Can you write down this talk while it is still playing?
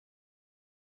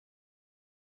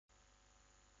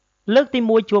លើកទី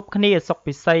1ជួបគ្នាសុក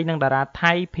ពិសីនិងតារា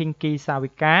ថៃ Pinky សា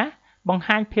វិកាបង្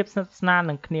ហាញភាពស្និទ្ធស្នាល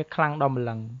នឹងគ្នាខ្លាំងដល់ម្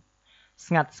លឹង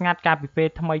ស្ងាត់កាលពីពេល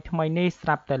ថ្មីនេះស្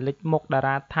រាប់តែលេចមុខតា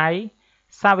រាថៃ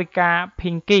Savika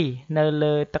Pinky នៅ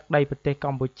លើទឹកដីប្រទេសក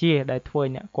ម្ពុជាដែលធ្វើឲ្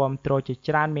យអ្នកគាំទ្រជា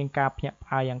ច្រើនមានការភ្ញាក់ផ្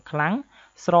អើលយ៉ាងខ្លាំង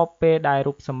ស្របពេលដែល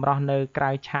រូបសម្រស់នៅក្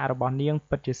រៅឆាករបស់នាង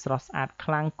ពិតជាស្រស់ស្អាត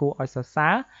ខ្លាំងគួរឲ្យសរសើ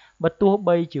របើទោះ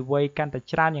បីជាវ័យកាន់តែ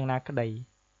ច្រើនយ៉ាងណាក្តី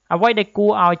អ្វីដែលគួ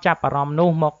រឲ្យចាប់អារម្មណ៍នោះ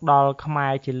មកដល់ខ្មែ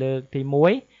រជាលើកទី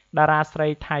1តារាស្រី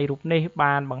ថៃរូបនេះ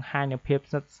បានបង្ហាញនូវភាព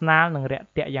ស្និទ្ធស្នាលនិងរាក់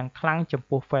ទាក់យ៉ាងខ្លាំងចំ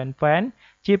ពោះ fan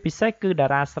ជាពិសេសគឺតា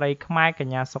រាស្រីខ្មែរក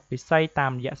ញ្ញាសុកពិសីតា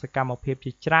មរយៈសកម្មភាព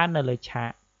ជាច្រើននៅលើឆា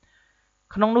ក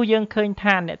ក្នុងនោះយើងឃើញ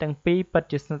ថាអ្នកទាំងពីរពិត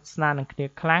ជាស្និទ្ធស្នាលនឹងគ្នា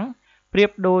ខ្លាំងប្រៀប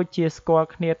ដូចជាស្គាល់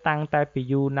គ្នាតាំងតែពី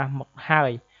យូរណាស់មកហើ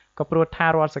យក៏ព្រោះថា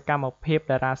រាល់សកម្មភាព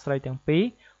តារាស្រីទាំងពីរ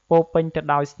ពោរពេញទៅ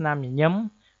ដោយស្នាមញញឹម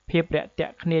ភាពរាក់ទា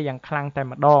ក់គ្នាយ៉ាងខ្លាំងតែ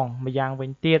ម្ដងម្យ៉ាងវិ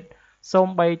ញទៀតសូ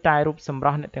ម្បីតែរូបសម្រ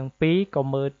ស់អ្នកទាំងពីរក៏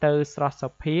មើលទៅស្រស់សោ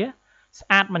ភាស្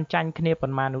អាតមិនចាញ់គ្នាប៉ុ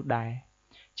ន្មាននោះដែរ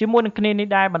ជាមួយនឹងគ្នានេះ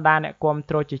ដែរបណ្ដាអ្នកគាំ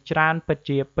ទ្រជាច្រើនពិត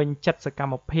ជាពេញចិត្តសក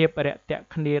ម្មភាពរាក់ទាក់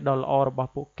គ្នាដ៏ល្អរបស់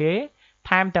ពួកគេ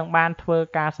ថែមទាំងបានធ្វើ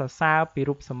ការសរសើរពី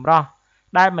រូបសម្រស់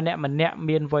ដែលម្នាក់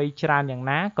មានវ័យច្រើនយ៉ាង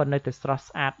ណាក៏នៅតែស្រស់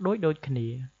ស្អាតដូចគ្នា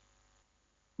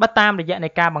បើតាមរយៈនៃ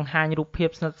ការបង្ហាញរូបភាព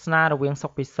ស្និទ្ធស្នាលរវាងសុ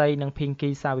កពិសីនិង Pinky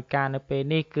សាវិកានៅពេល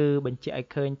នេះគឺបញ្ជាក់ឲ្យ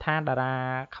ឃើញថាតារា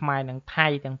ខ្មែរនិងថៃ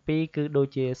ទាំងពីរគឺដូច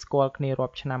ជាស្គាល់គ្នារា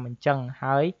ប់ឆ្នាំអញ្ចឹង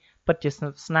ហើយពិតជាស្និ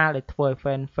ទ្ធស្នាលដែលធ្វើឲ្យ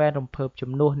fan រំភើប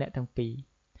ជំនួសអ្នកទាំងពីរ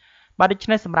បាទដូច្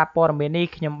នេះសម្រាប់ព័ត៌មាននេះ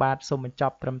ខ្ញុំបាទសូមបញ្ច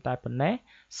ប់ត្រឹមតែប៉ុណ្ណេះ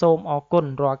សូមអរគុណ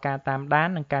រាល់ការតាមដាន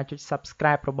និងការចុច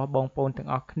Subscribe របស់បងប្អូនទាំង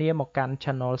អស់គ្នាមកកាន់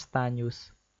Channel StarNews